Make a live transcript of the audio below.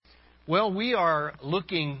Well, we are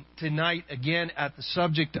looking tonight again at the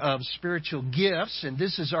subject of spiritual gifts, and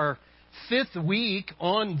this is our fifth week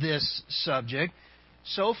on this subject.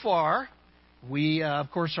 So far, we,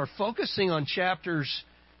 of course, are focusing on chapters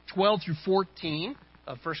 12 through 14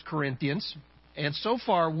 of 1 Corinthians. And so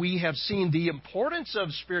far, we have seen the importance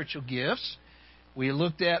of spiritual gifts. We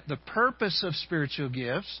looked at the purpose of spiritual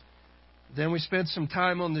gifts. Then we spent some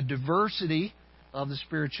time on the diversity of the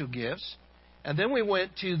spiritual gifts. And then we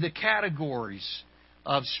went to the categories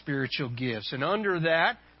of spiritual gifts. And under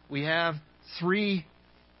that, we have three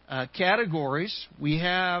categories. We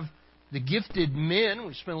have the gifted men.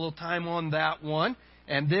 We spent a little time on that one.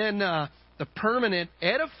 And then the permanent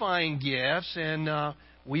edifying gifts. And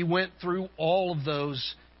we went through all of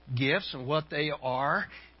those gifts and what they are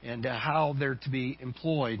and how they're to be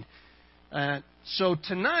employed. So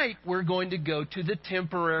tonight, we're going to go to the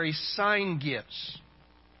temporary sign gifts.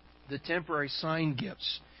 The temporary sign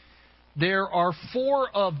gifts. There are four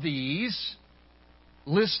of these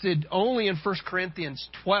listed only in 1 Corinthians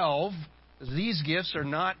 12. These gifts are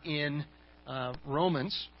not in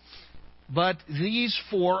Romans. But these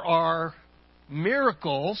four are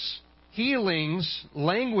miracles, healings,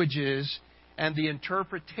 languages, and the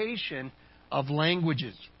interpretation of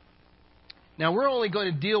languages. Now, we're only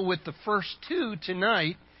going to deal with the first two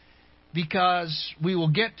tonight, because we will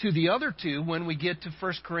get to the other two when we get to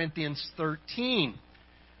 1 Corinthians 13.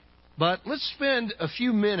 But let's spend a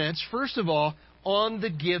few minutes, first of all, on the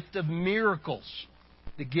gift of miracles.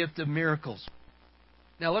 The gift of miracles.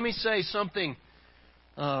 Now, let me say something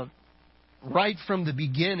right from the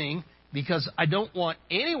beginning, because I don't want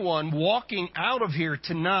anyone walking out of here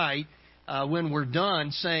tonight when we're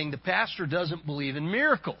done saying the pastor doesn't believe in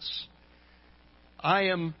miracles. I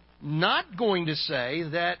am not going to say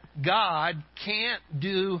that God can't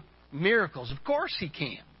do miracles. Of course He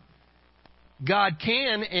can. God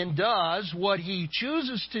can and does what He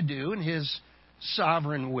chooses to do in His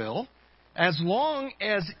sovereign will, as long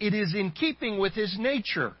as it is in keeping with His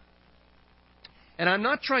nature. And I'm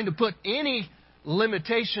not trying to put any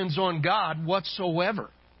limitations on God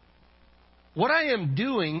whatsoever. What I am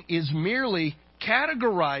doing is merely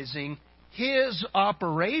categorizing His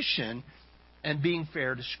operation and being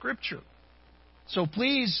fair to Scripture. So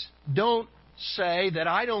please don't say that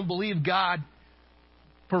I don't believe God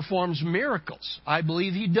performs miracles. I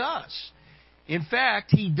believe He does. In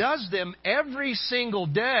fact, He does them every single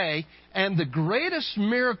day, and the greatest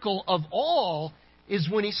miracle of all is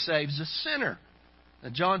when He saves a sinner.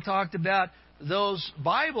 Now, John talked about those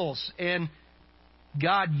Bibles and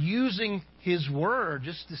God using His Word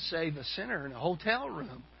just to save a sinner in a hotel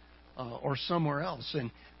room or somewhere else. And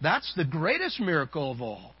that's the greatest miracle of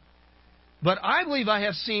all. But I believe I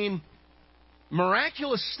have seen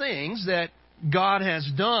miraculous things that God has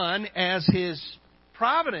done as His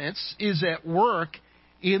providence is at work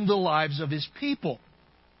in the lives of His people.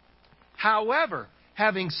 However,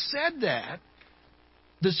 having said that,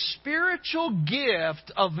 the spiritual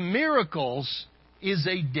gift of miracles is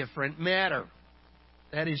a different matter.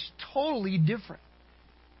 That is totally different.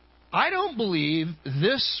 I don't believe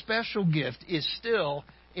this special gift is still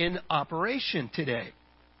in operation today.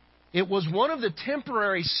 It was one of the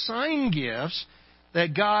temporary sign gifts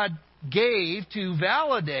that God gave to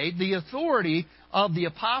validate the authority of the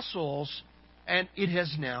apostles, and it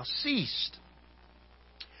has now ceased.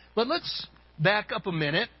 But let's back up a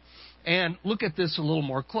minute and look at this a little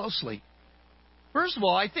more closely. First of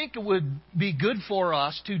all, I think it would be good for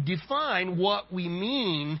us to define what we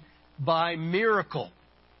mean by miracle.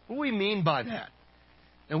 What do we mean by that?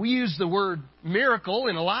 And we use the word miracle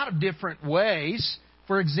in a lot of different ways.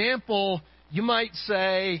 For example, you might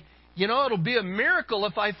say, it'll be a miracle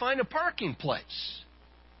if I find a parking place.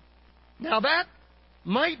 Now, that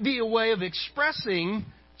might be a way of expressing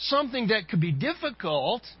something that could be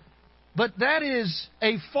difficult, but that is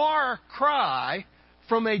a far cry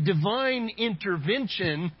from a divine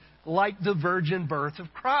intervention like the virgin birth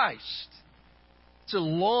of Christ.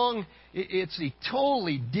 It's a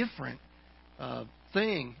totally different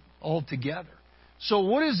thing altogether. So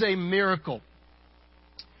what is a miracle?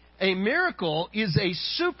 A miracle is a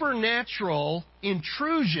supernatural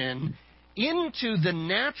intrusion into the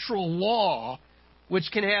natural law, which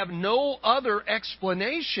can have no other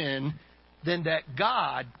explanation than that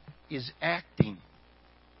God is acting.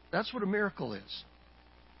 That's what a miracle is.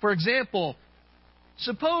 For example,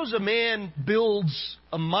 suppose a man builds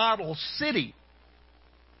a model city.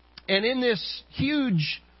 And in this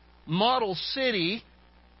huge model city,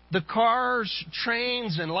 the cars,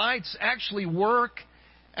 trains, and lights actually work.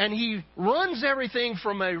 And he runs everything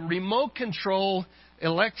from a remote control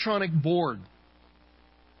electronic board.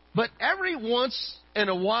 But every once in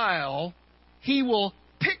a while, He will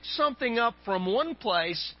pick something up from one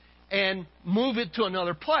place and move it to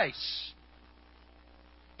another place.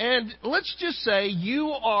 And let's just say you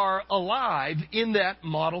are alive in that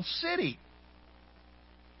model city.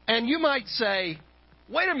 And you might say,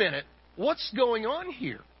 wait a minute, what's going on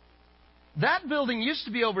here? That building used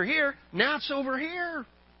to be over here, now it's over here.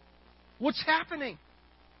 What's happening?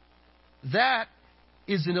 That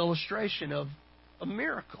is an illustration of a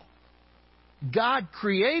miracle. God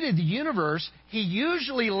created the universe. He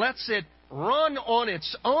usually lets it run on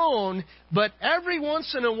its own, but every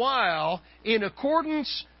once in a while, in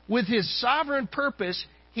accordance with His sovereign purpose,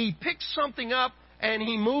 He picks something up and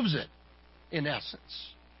He moves it, in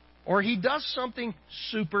essence. Or He does something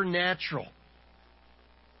supernatural.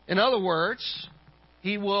 In other words,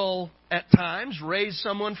 He will, at times, raise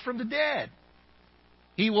someone from the dead.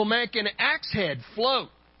 He will make an axe head float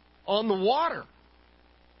on the water.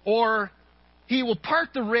 Or He will part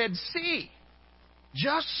the Red Sea,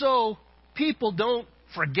 just so people don't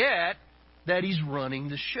forget that He's running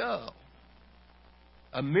the show.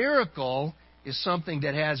 A miracle is something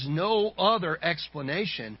that has no other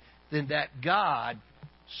explanation than that God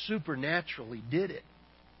supernaturally did it.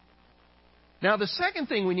 Now, the second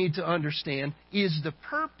thing we need to understand is the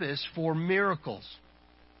purpose for miracles.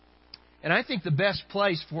 And I think the best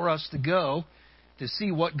place for us to go to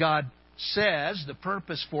see what God says the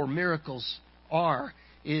purpose for miracles are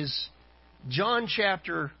is John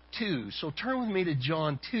chapter 2. So turn with me to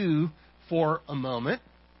John 2 for a moment.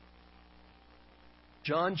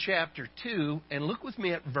 John chapter 2, and look with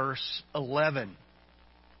me at verse 11.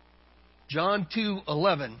 John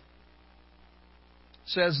 2:11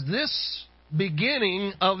 says, "This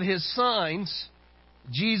beginning of His signs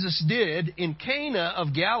Jesus did in Cana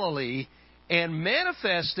of Galilee, and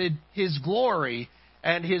manifested His glory,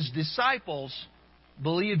 and His disciples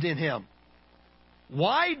believed in Him."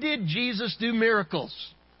 Why did Jesus do miracles?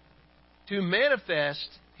 To manifest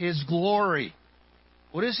His glory.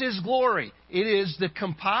 What is His glory? It is the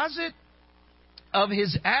composite of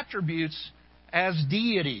His attributes as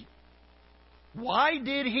deity. Why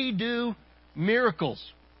did He do miracles?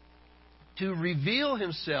 To reveal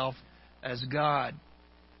Himself as God.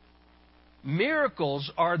 Miracles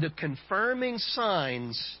are the confirming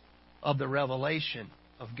signs of the revelation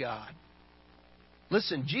of God.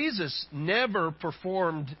 Listen, Jesus never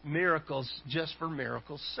performed miracles just for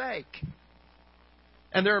miracles' sake.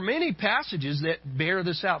 And there are many passages that bear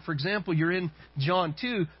this out. For example, you're in John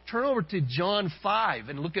 2. Turn over to John 5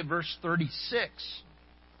 and look at verse 36.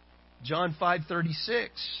 John 5:36.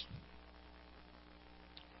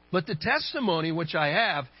 "But the testimony which I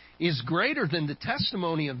have is greater than the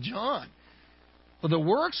testimony of John. For the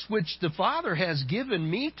works which the Father has given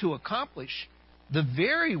me to accomplish, the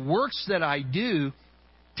very works that I do,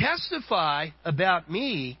 testify about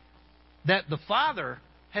me that the Father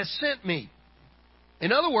has sent me."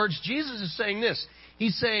 In other words, Jesus is saying this.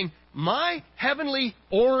 He's saying, my heavenly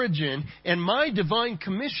origin and my divine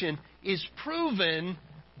commission is proven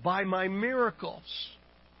by my miracles.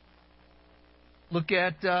 Look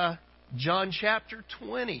at John chapter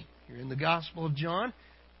 20. You're in the Gospel of John.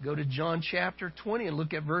 Go to John chapter 20 and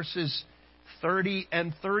look at verses 30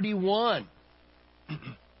 and 31.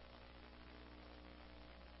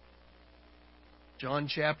 John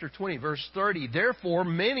chapter 20, verse 30. "Therefore,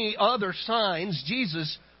 many other signs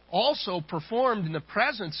Jesus also performed in the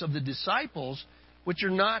presence of the disciples, which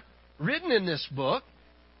are not written in this book.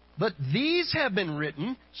 But these have been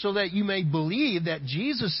written so that you may believe that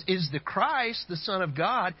Jesus is the Christ, the Son of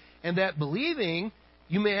God, and that believing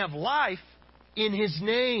you may have life in His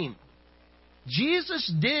name." Jesus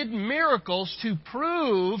did miracles to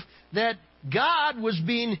prove that God was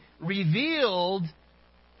being revealed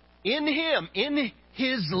in Him, in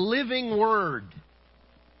His living Word.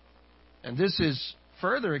 And this is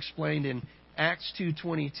further explained in Acts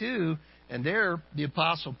 2:22. And there the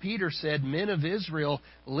Apostle Peter said, "Men of Israel,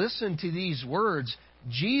 listen to these words.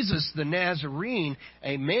 Jesus the Nazarene,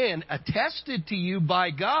 a man attested to you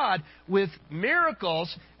by God with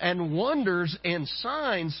miracles and wonders and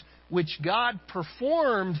signs which God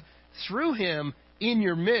performed through Him in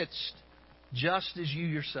your midst, just as you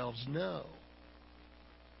yourselves know."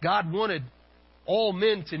 God wanted all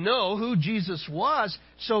men to know who Jesus was,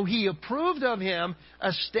 so He approved of Him,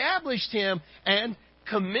 established Him, and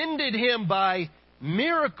commended Him by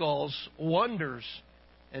miracles, wonders,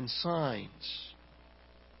 and signs.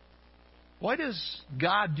 Why does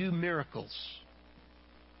God do miracles?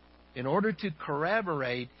 In order to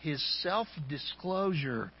corroborate His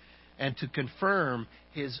self-disclosure and to confirm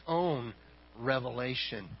His own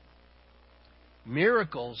revelation.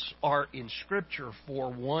 Miracles are in Scripture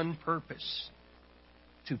for one purpose: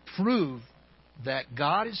 to prove that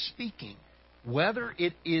God is speaking, whether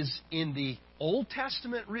it is in the Old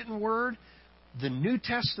Testament written Word, the New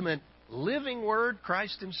Testament living Word,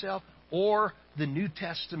 Christ Himself, or the New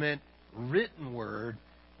Testament written Word,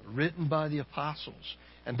 written by the apostles.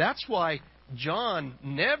 And that's why John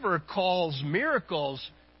never calls miracles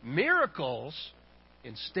miracles.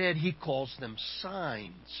 Instead, he calls them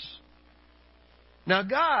signs. Now,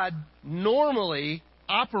 God normally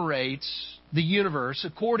operates the universe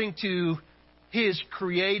according to His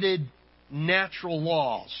created natural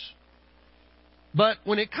laws. But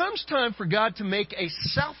when it comes time for God to make a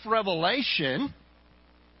self-revelation,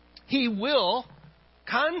 He will,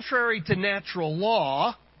 contrary to natural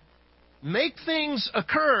law, make things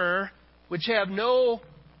occur which have no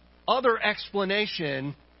other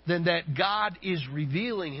explanation than that God is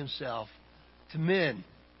revealing Himself to men.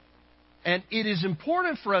 And it is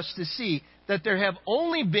important for us to see that there have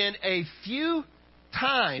only been a few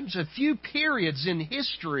times, a few periods in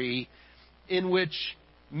history in which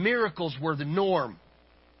miracles were the norm.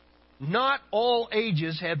 Not all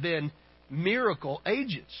ages have been miracle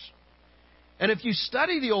ages. And if you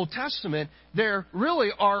study the Old Testament, there really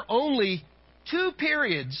are only two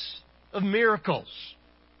periods of miracles.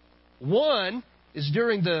 One is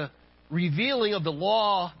during the revealing of the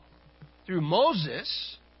law through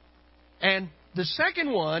Moses, and the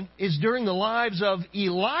second one is during the lives of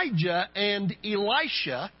Elijah and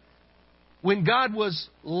Elisha, when God was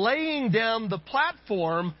laying down the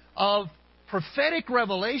platform of prophetic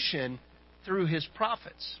revelation through His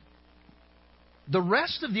prophets. The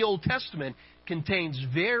rest of the Old Testament contains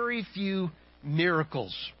very few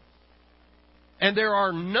miracles. And there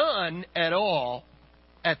are none at all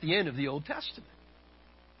at the end of the Old Testament.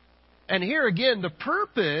 And here again, the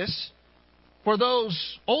purpose for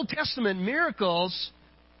those Old Testament miracles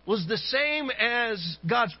was the same as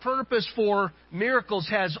God's purpose for miracles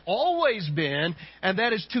has always been, and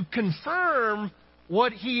that is to confirm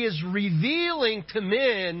what He is revealing to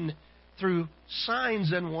men through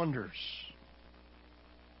signs and wonders.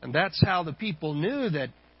 And that's how the people knew that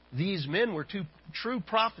these men were true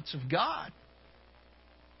prophets of God.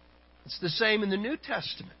 It's the same in the New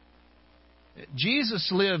Testament. Jesus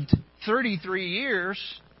lived 33 years,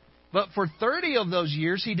 but for 30 of those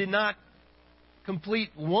years He did not complete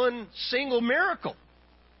one single miracle.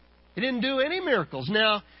 He didn't do any miracles.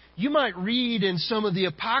 Now, you might read in some of the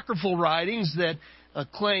apocryphal writings that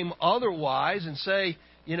claim otherwise and say,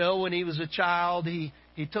 when He was a child, He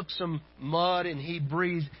took some mud and He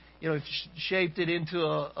breathed, shaped it into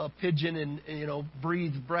a pigeon and,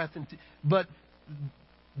 breathed breath into. But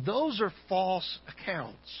those are false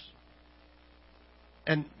accounts.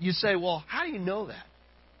 And you say, well, how do you know that?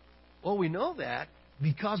 Well, we know that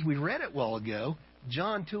because we read it a while ago.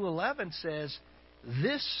 John 2:11 says,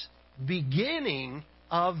 this beginning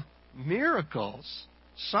of miracles,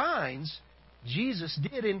 signs, Jesus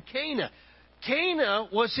did in Cana. Cana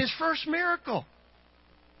was His first miracle.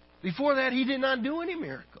 Before that, He did not do any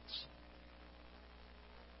miracles.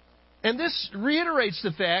 And this reiterates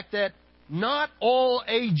the fact that not all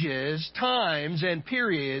ages, times, and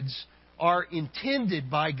periods are intended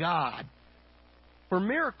by God for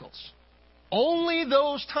miracles. Only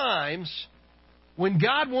those times when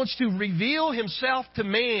God wants to reveal Himself to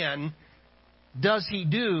man does He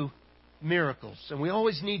do miracles. And we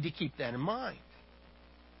always need to keep that in mind.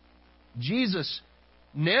 Jesus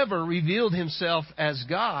never revealed Himself as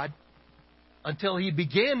God until He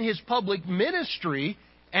began His public ministry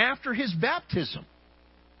after His baptism.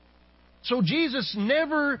 So Jesus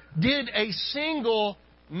never did a single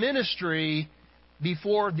ministry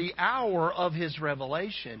before the hour of His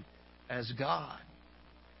revelation as God.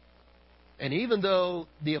 And even though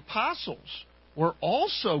the apostles were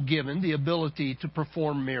also given the ability to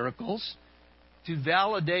perform miracles, to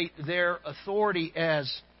validate their authority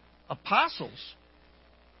as apostles,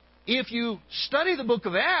 if you study the book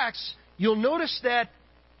of Acts, you'll notice that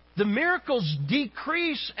the miracles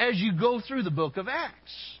decrease as you go through the book of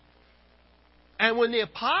Acts. And when the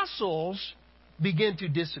apostles begin to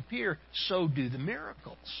disappear, so do the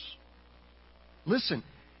miracles. Listen,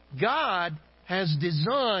 God has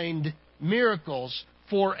designed miracles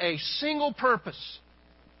for a single purpose: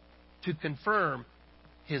 to confirm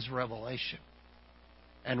His revelation.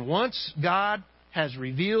 And once God has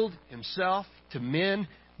revealed Himself to men,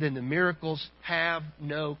 then the miracles have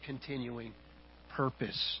no continuing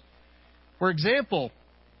purpose. For example,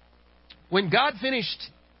 when God finished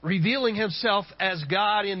revealing Himself as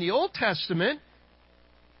God in the Old Testament,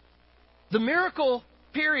 the miracle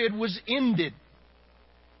period was ended.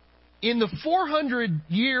 In the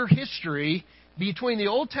 400-year history between the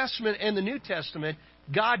Old Testament and the New Testament,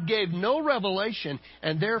 God gave no revelation,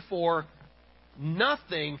 and therefore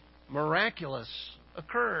nothing miraculous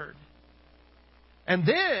occurred. And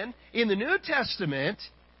then, in the New Testament,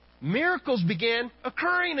 miracles began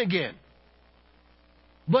occurring again.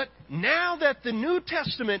 But now that the New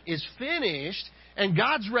Testament is finished, and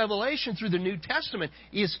God's revelation through the New Testament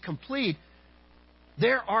is complete,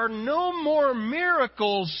 there are no more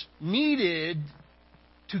miracles needed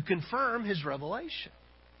to confirm His revelation.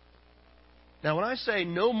 Now, when I say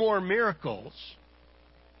no more miracles,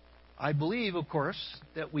 I believe, of course,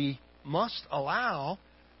 that we must allow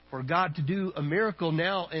for God to do a miracle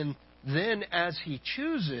now and then as He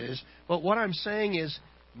chooses. But what I'm saying is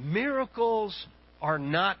miracles are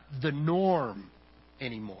not the norm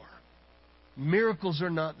anymore. Miracles are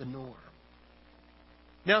not the norm.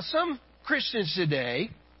 Now, some Christians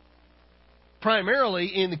today, primarily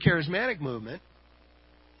in the charismatic movement,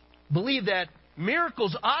 believe that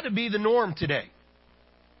miracles ought to be the norm today.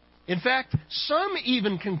 In fact, some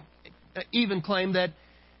even claim that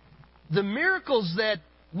the miracles that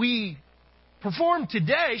we perform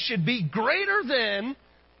today should be greater than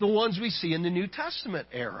the ones we see in the New Testament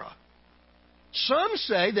era. Some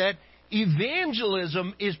say that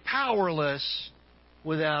evangelism is powerless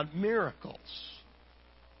without miracles.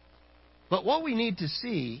 But what we need to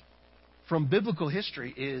see from biblical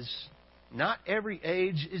history is not every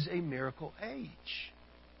age is a miracle age.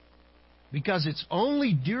 Because it's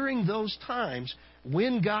only during those times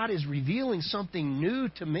when God is revealing something new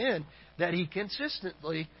to men that He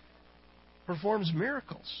consistently performs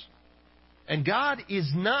miracles. And God is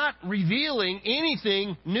not revealing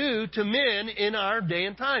anything new to men in our day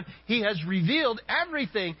and time. He has revealed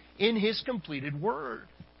everything in His completed Word.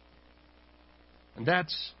 And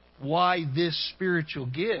that's why this spiritual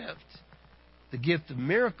gift, the gift of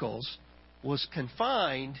miracles, was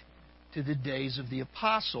confined to the days of the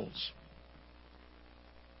apostles.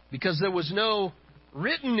 Because there was no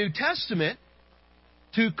written New Testament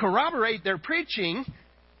to corroborate their preaching,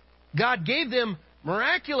 God gave them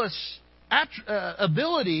miraculous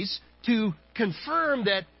abilities to confirm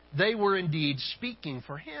that they were indeed speaking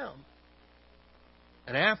for Him.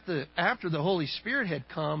 And after the Holy Spirit had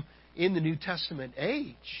come in the New Testament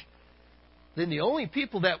age, then the only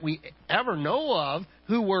people that we ever know of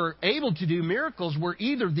who were able to do miracles were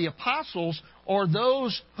either the apostles or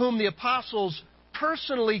those whom the apostles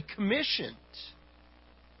personally commissioned.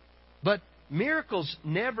 But miracles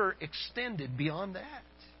never extended beyond that.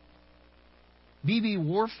 B.B.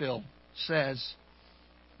 Warfield says,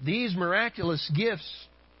 these miraculous gifts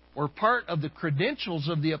were part of the credentials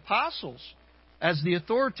of the apostles as the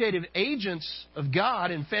authoritative agents of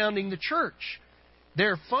God in founding the church.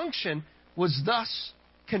 Their function was thus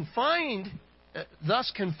confined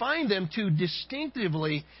them to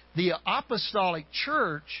distinctively the apostolic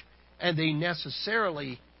church, and they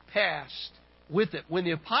necessarily passed with it. When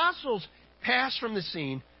the apostles passed from the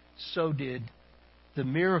scene, so did the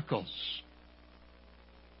miracles.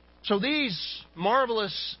 So these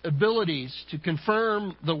marvelous abilities to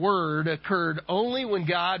confirm the Word occurred only when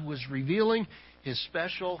God was revealing His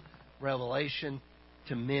special revelation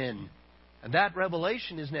to men. And that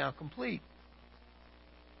revelation is now complete.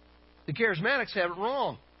 The charismatics have it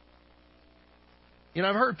wrong.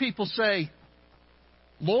 I've heard people say,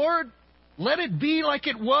 Lord, let it be like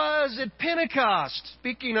it was at Pentecost.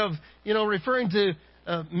 Speaking of, referring to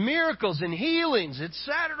miracles and healings,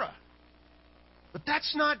 etc. But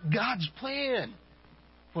that's not God's plan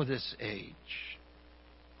for this age.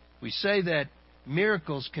 We say that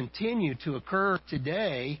miracles continue to occur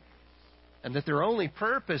today and that their only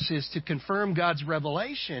purpose is to confirm God's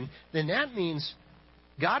revelation, then that means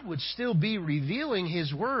God would still be revealing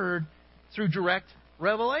His Word through direct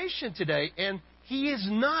revelation today. And He is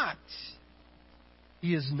not.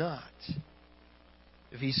 He is not.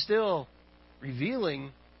 If He's still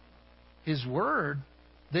revealing His Word,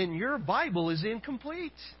 then your Bible is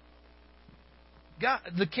incomplete.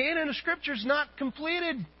 The canon of Scripture is not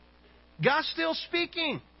completed. God's still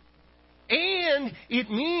speaking. And it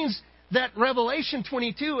means that Revelation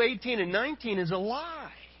 22, 18, and 19 is a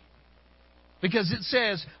lie. Because it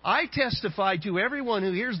says, I testify to everyone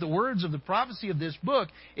who hears the words of the prophecy of this book.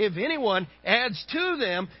 If anyone adds to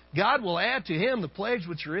them, God will add to him the plagues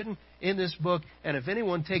which are written in this book. And if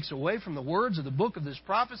anyone takes away from the words of the book of this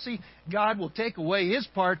prophecy, God will take away his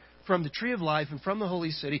part from the tree of life and from the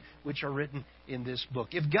holy city which are written in this book.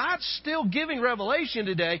 If God's still giving revelation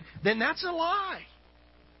today, then that's a lie.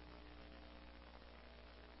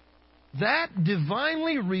 That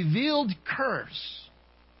divinely revealed curse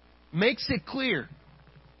makes it clear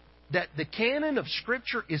that the canon of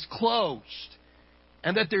Scripture is closed.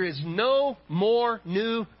 and that there is no more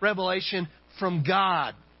new revelation from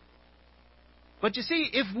God. But you see,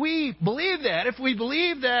 if we believe that, if we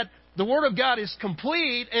believe that the Word of God is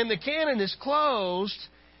complete and the canon is closed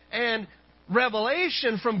and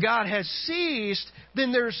revelation from God has ceased,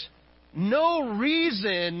 then there's no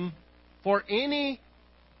reason for any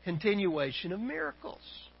continuation of miracles.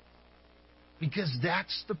 Because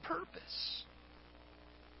that's the purpose,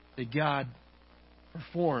 that God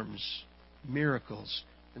performs miracles.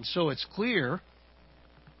 And so it's clear,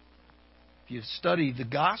 if you study the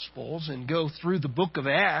Gospels and go through the book of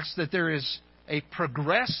Acts, that there is a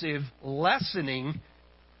progressive lessening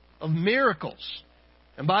of miracles.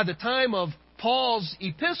 And by the time of Paul's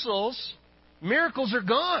epistles, miracles are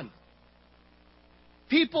gone.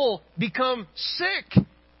 People become sick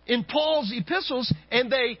in Paul's epistles,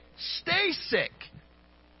 and they stay sick,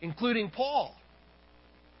 including Paul.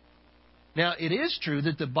 Now, it is true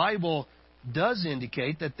that the Bible does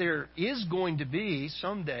indicate that there is going to be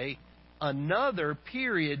someday another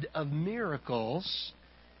period of miracles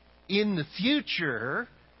in the future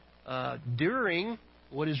during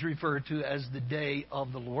what is referred to as the day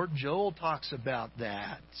of the Lord. Joel talks about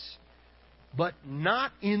that. But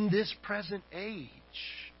not in this present age.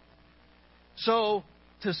 So,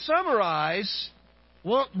 to summarize,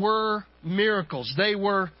 what were miracles? They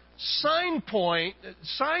were signposts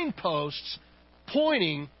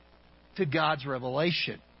pointing to God's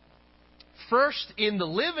revelation. First in the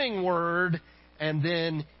living Word, and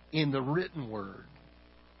then in the written Word.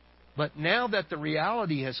 But now that the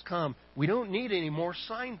reality has come, we don't need any more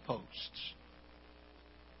signposts.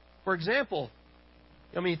 For example,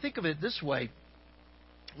 think of it this way.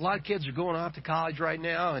 A lot of kids are going off to college right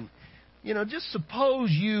now, and just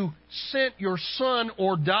suppose you sent your son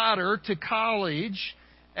or daughter to college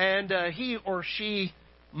and he or she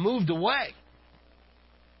moved away.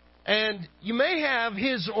 And you may have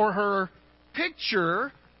his or her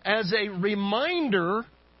picture as a reminder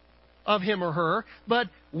of him or her, but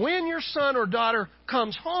when your son or daughter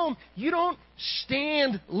comes home, you don't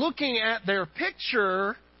stand looking at their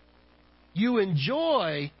picture. You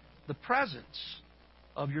enjoy the presence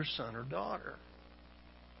of your son or daughter.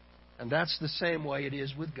 And that's the same way it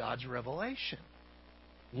is with God's revelation.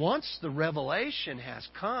 Once the revelation has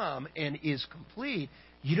come and is complete,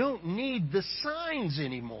 you don't need the signs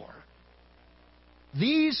anymore.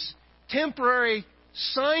 These temporary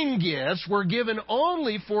sign gifts were given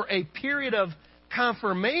only for a period of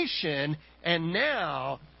confirmation, and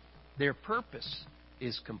now their purpose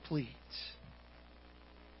is complete.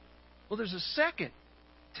 Well, there's a second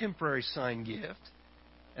temporary sign gift,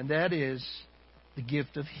 and that is the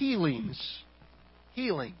gift of healings.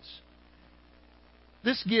 Healings.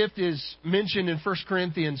 This gift is mentioned in 1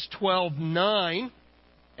 Corinthians 12:9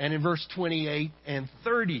 and in verse 28 and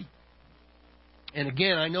 30. And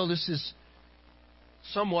again, I know this is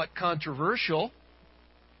somewhat controversial,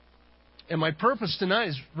 and my purpose tonight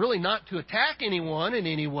is really not to attack anyone in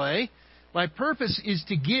any way. My purpose is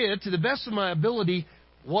to give, to the best of my ability,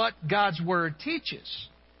 what God's Word teaches.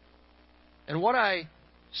 And what I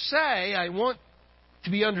say, I want to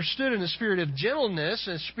be understood in a spirit of gentleness,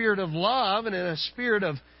 a spirit of love, and in a spirit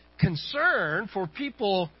of concern for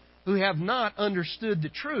people who have not understood the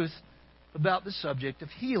truth about the subject of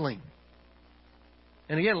healing.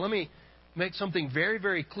 And again, let me make something very,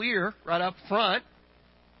 very clear right up front.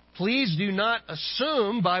 Please do not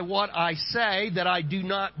assume by what I say that I do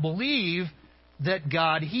not believe that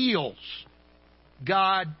God heals.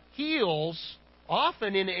 God heals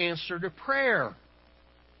often in answer to prayer.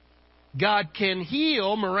 God can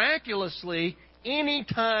heal miraculously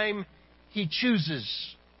anytime He chooses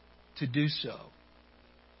to do so.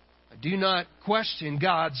 I do not question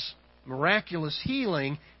God's miraculous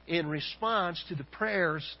healing in response to the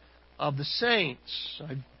prayers of the saints.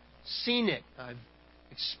 I've seen it. I've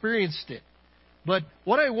experienced it. But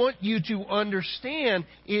what I want you to understand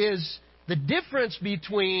is the difference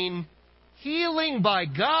between healing by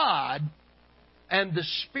God and the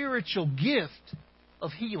spiritual gift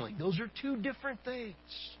of healing. Those are two different things.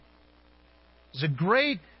 There's a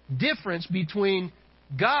great difference between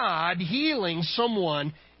God healing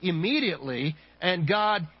someone immediately and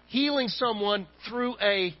God healing someone through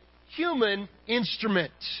a human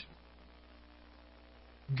instrument.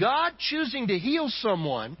 God choosing to heal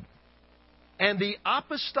someone and the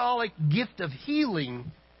apostolic gift of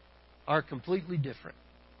healing are completely different.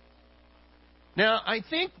 Now, I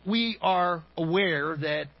think we are aware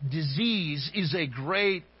that disease is a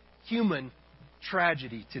great human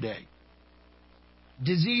tragedy today.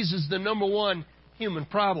 Disease is the number one human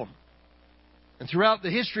problem. And throughout the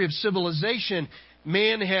history of civilization,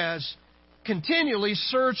 man has continually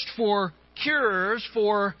searched for cures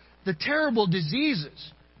for the terrible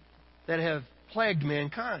diseases that have plagued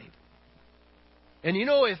mankind. And you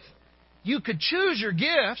know, if you could choose your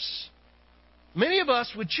gifts, many of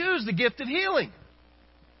us would choose the gift of healing.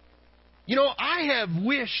 You know, I have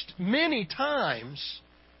wished many times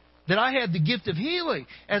that I had the gift of healing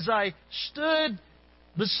as I stood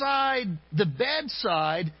beside the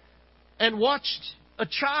bedside and watched a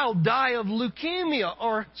child die of leukemia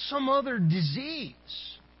or some other disease.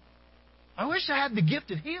 I wish I had the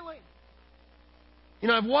gift of healing. You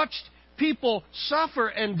know, I've watched people suffer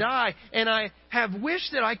and die, and I have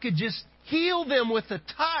wished that I could just heal them with a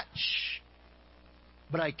touch.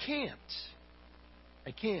 But I can't.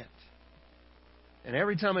 I can't. And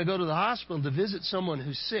every time I go to the hospital to visit someone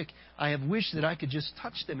who's sick, I have wished that I could just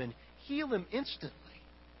touch them and heal them instantly.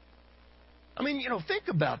 I mean, you know, think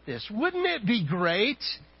about this. Wouldn't it be great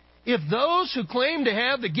if those who claim to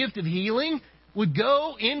have the gift of healing would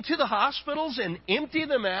go into the hospitals and empty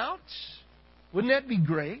them out? Wouldn't that be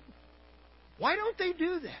great? Why don't they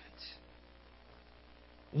do that?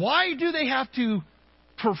 Why do they have to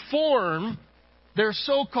perform their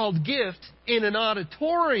so-called gift in an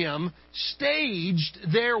auditorium, staged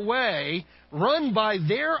their way, run by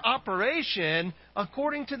their operation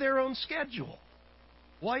according to their own schedule?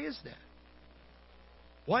 Why is that?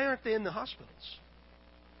 Why aren't they in the hospitals?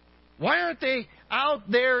 Why aren't they out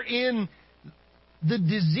there in the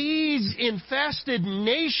disease-infested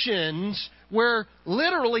nations where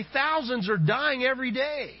literally thousands are dying every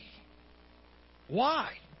day?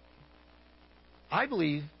 Why? I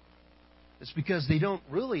believe it's because they don't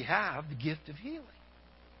really have the gift of healing.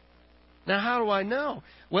 Now, how do I know?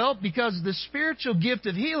 Well, because the spiritual gift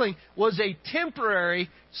of healing was a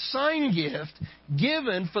temporary sign gift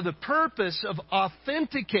given for the purpose of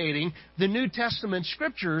authenticating the New Testament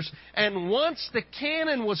Scriptures. And once the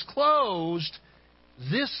canon was closed,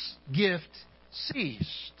 this gift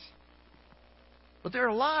ceased. But there are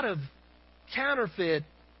a lot of counterfeit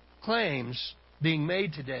claims being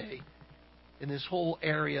made today in this whole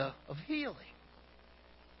area of healing.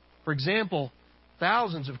 For example,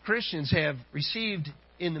 thousands of Christians have received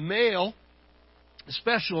in the mail a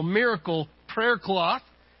special miracle prayer cloth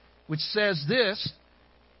which says this: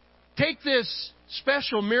 take this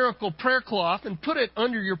special miracle prayer cloth and put it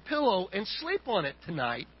under your pillow and sleep on it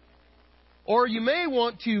tonight. Or you may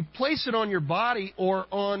want to place it on your body or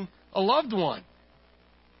on a loved one.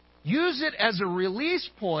 Use it as a release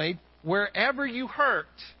point wherever you hurt.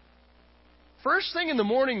 First thing in the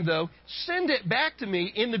morning, though, send it back to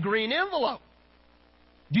me in the green envelope.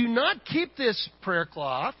 Do not keep this prayer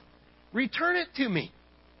cloth. Return it to me.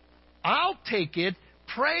 I'll take it,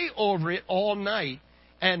 pray over it all night,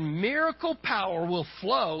 and miracle power will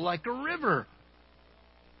flow like a river.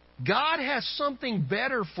 God has something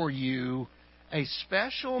better for you, a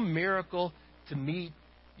special miracle to meet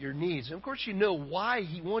your needs. And of course, you know why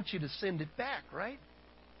He wants you to send it back, right?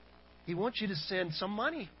 He wants you to send some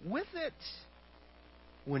money with it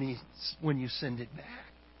when you send it back.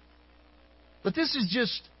 But this is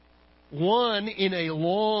just one in a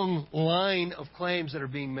long line of claims that are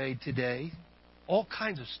being made today. All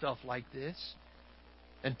kinds of stuff like this.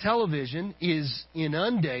 And television is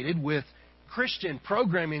inundated with Christian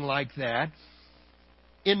programming like that.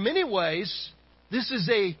 In many ways, this is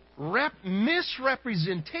a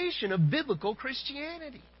misrepresentation of biblical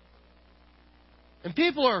Christianity. And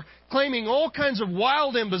people are claiming all kinds of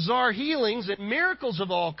wild and bizarre healings and miracles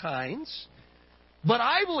of all kinds. But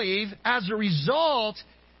I believe, as a result,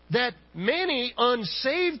 that many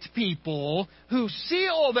unsaved people who see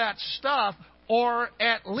all that stuff are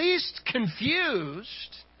at least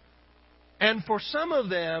confused, and for some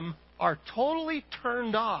of them are totally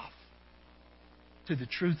turned off to the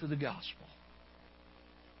truth of the gospel.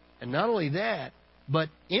 And not only that, but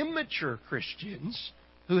immature Christians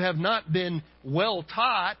who have not been well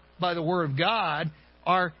taught by the Word of God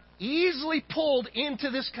are easily pulled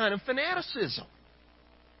into this kind of fanaticism.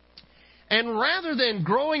 And rather than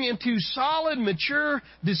growing into solid, mature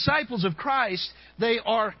disciples of Christ, they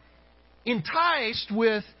are enticed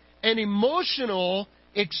with an emotional,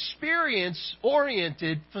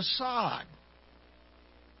 experience-oriented facade.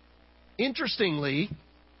 Interestingly,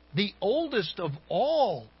 the oldest of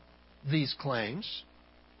all these claims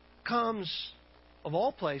comes, of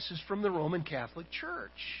all places, from the Roman Catholic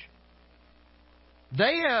Church.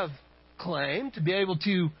 They have claimed to be able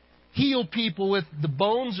to heal people with the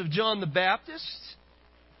bones of John the Baptist,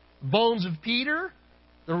 bones of Peter,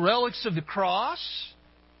 the relics of the cross.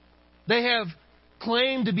 They have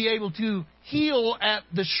claimed to be able to heal at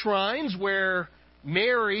the shrines where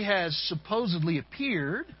Mary has supposedly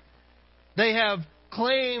appeared. They have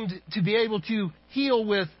claimed to be able to heal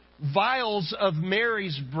with vials of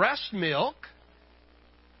Mary's breast milk.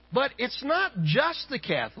 But it's not just the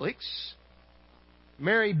Catholics.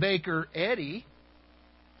 Mary Baker Eddy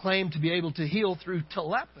claimed to be able to heal through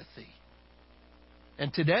telepathy.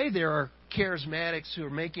 And today there are charismatics who are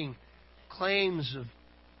making claims of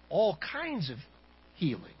all kinds of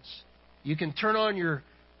healings. You can turn on your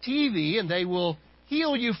TV and they will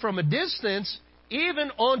heal you from a distance, even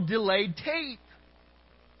on delayed tape.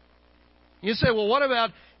 You say, well, what about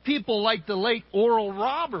people like the late Oral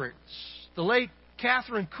Roberts, the late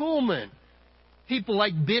Catherine Kuhlman, people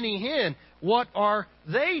like Benny Hinn? What are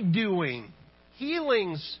they doing?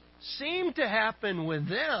 Healings seem to happen with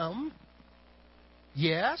them.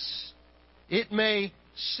 Yes, it may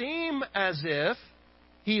seem as if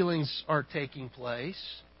healings are taking place,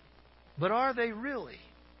 but are they really?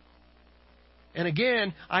 And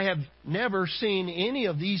again, I have never seen any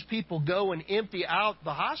of these people go and empty out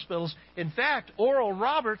the hospitals. In fact, Oral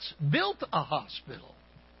Roberts built a hospital.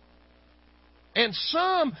 And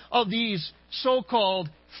some of these so-called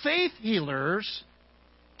faith healers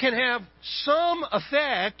can have some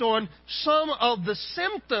effect on some of the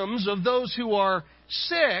symptoms of those who are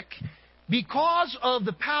sick because of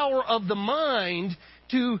the power of the mind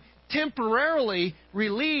to temporarily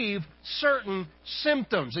relieve certain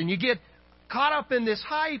symptoms. And you get caught up in this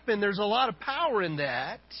hype, and there's a lot of power in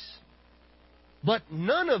that. But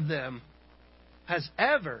none of them has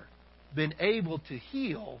ever been able to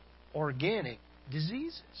heal organic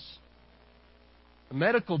diseases. A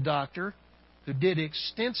medical doctor who did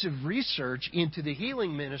extensive research into the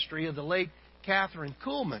healing ministry of the late Catherine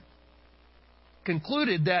Kuhlman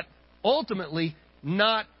concluded that ultimately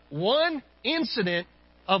not one incident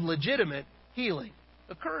of legitimate healing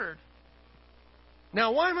occurred.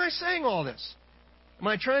 Now, why am I saying all this? Am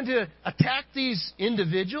I trying to attack these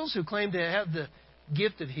individuals who claim to have the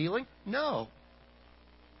gift of healing? No.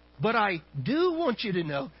 But I do want you to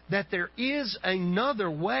know that there is another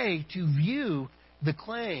way to view the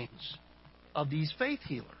claims of these faith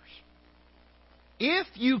healers. If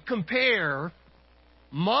you compare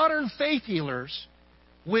modern faith healers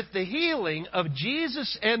with the healing of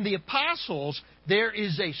Jesus and the apostles, there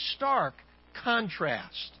is a stark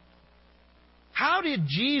contrast. How did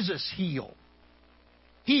Jesus heal?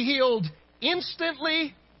 He healed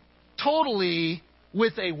instantly, totally,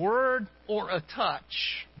 with a word or a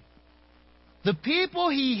touch. The people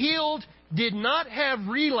he healed did not have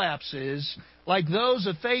relapses like those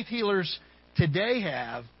of faith healers today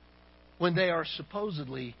have when they are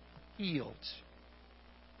supposedly healed.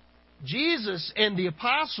 Jesus and the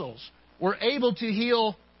apostles were able to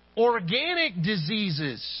heal organic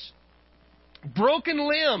diseases, broken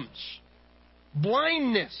limbs,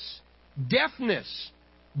 blindness, deafness,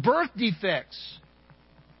 birth defects,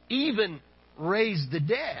 even raise the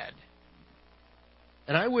dead.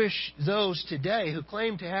 And I wish those today who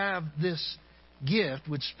claim to have this gift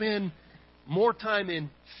would spend more time in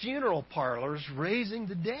funeral parlors raising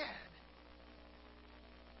the dead.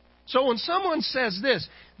 So when someone says this,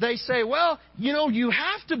 they say, well, you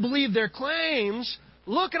have to believe their claims.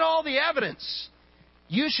 Look at all the evidence.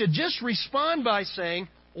 You should just respond by saying,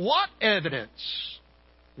 what evidence?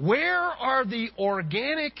 Where are the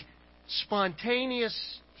organic,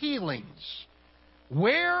 spontaneous healings?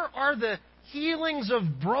 Where are the healings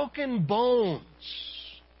of broken bones?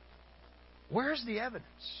 Where's the evidence?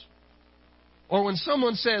 Or when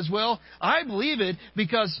someone says, well, I believe it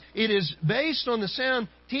because it is based on the sound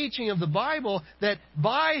teaching of the Bible that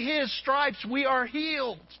by His stripes we are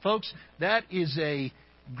healed. Folks, that is a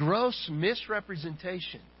gross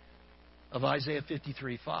misrepresentation of Isaiah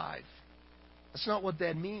 53:5. That's not what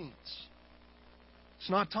that means. It's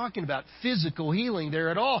not talking about physical healing there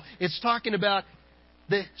at all. It's talking about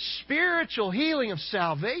the spiritual healing of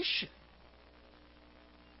salvation.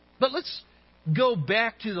 But let's go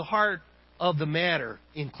back to the heart of the matter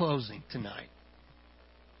in closing tonight.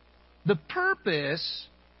 The purpose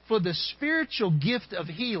for the spiritual gift of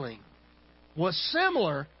healing was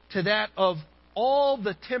similar to that of all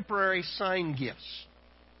the temporary sign gifts.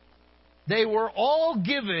 They were all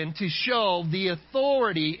given to show the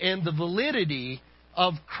authority and the validity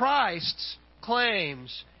of Christ's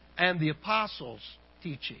claims and the apostles'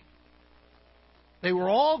 teaching. They were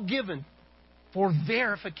all given for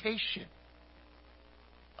verification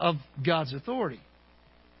of God's authority.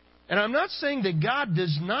 And I'm not saying that God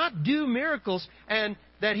does not do miracles and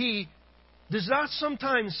that He does not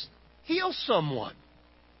sometimes heal someone.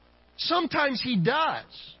 Sometimes He does.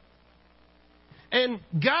 And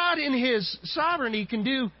God in His sovereignty can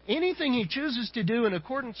do anything He chooses to do in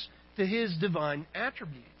accordance to His divine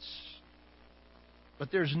attributes.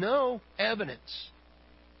 But there's no evidence,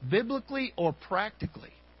 biblically or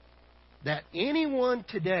practically, that anyone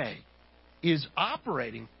today is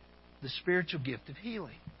operating the spiritual gift of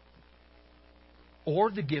healing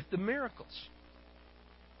or the gift of miracles.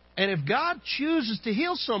 And if God chooses to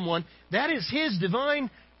heal someone, that is His divine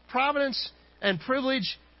providence and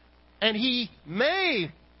privilege. And He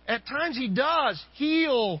may, at times He does,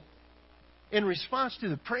 heal in response to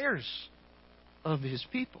the prayers of His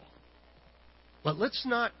people. But let's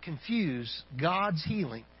not confuse God's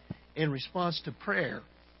healing in response to prayer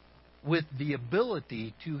with the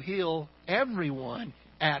ability to heal everyone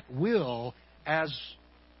at will, as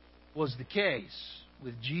was the case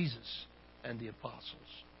with Jesus and the apostles.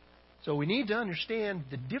 So we need to understand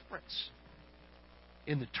the difference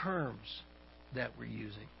in the terms that we're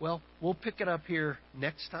using. Well, we'll pick it up here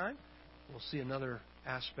next time. We'll see another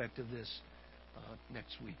aspect of this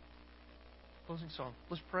next week. Closing song.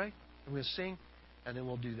 Let's pray. And we'll sing, and then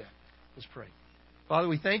we'll do that. Let's pray. Father,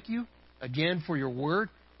 we thank you again for your word.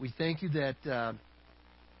 We thank you that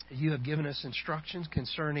you have given us instructions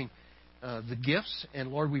concerning the gifts.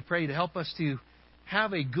 And Lord, we pray to help us to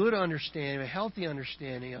have a good understanding, a healthy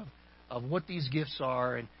understanding of what these gifts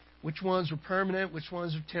are and which ones are permanent, which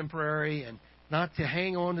ones are temporary, and not to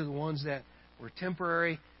hang on to the ones that were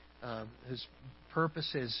temporary, whose purpose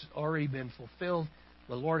has already been fulfilled.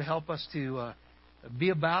 But Lord, help us to be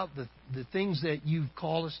about the things that you've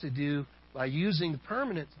called us to do by using the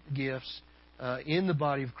permanent gifts in the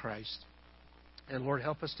body of Christ. And Lord,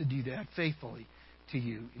 help us to do that faithfully to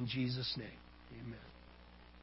you. In Jesus' name, amen.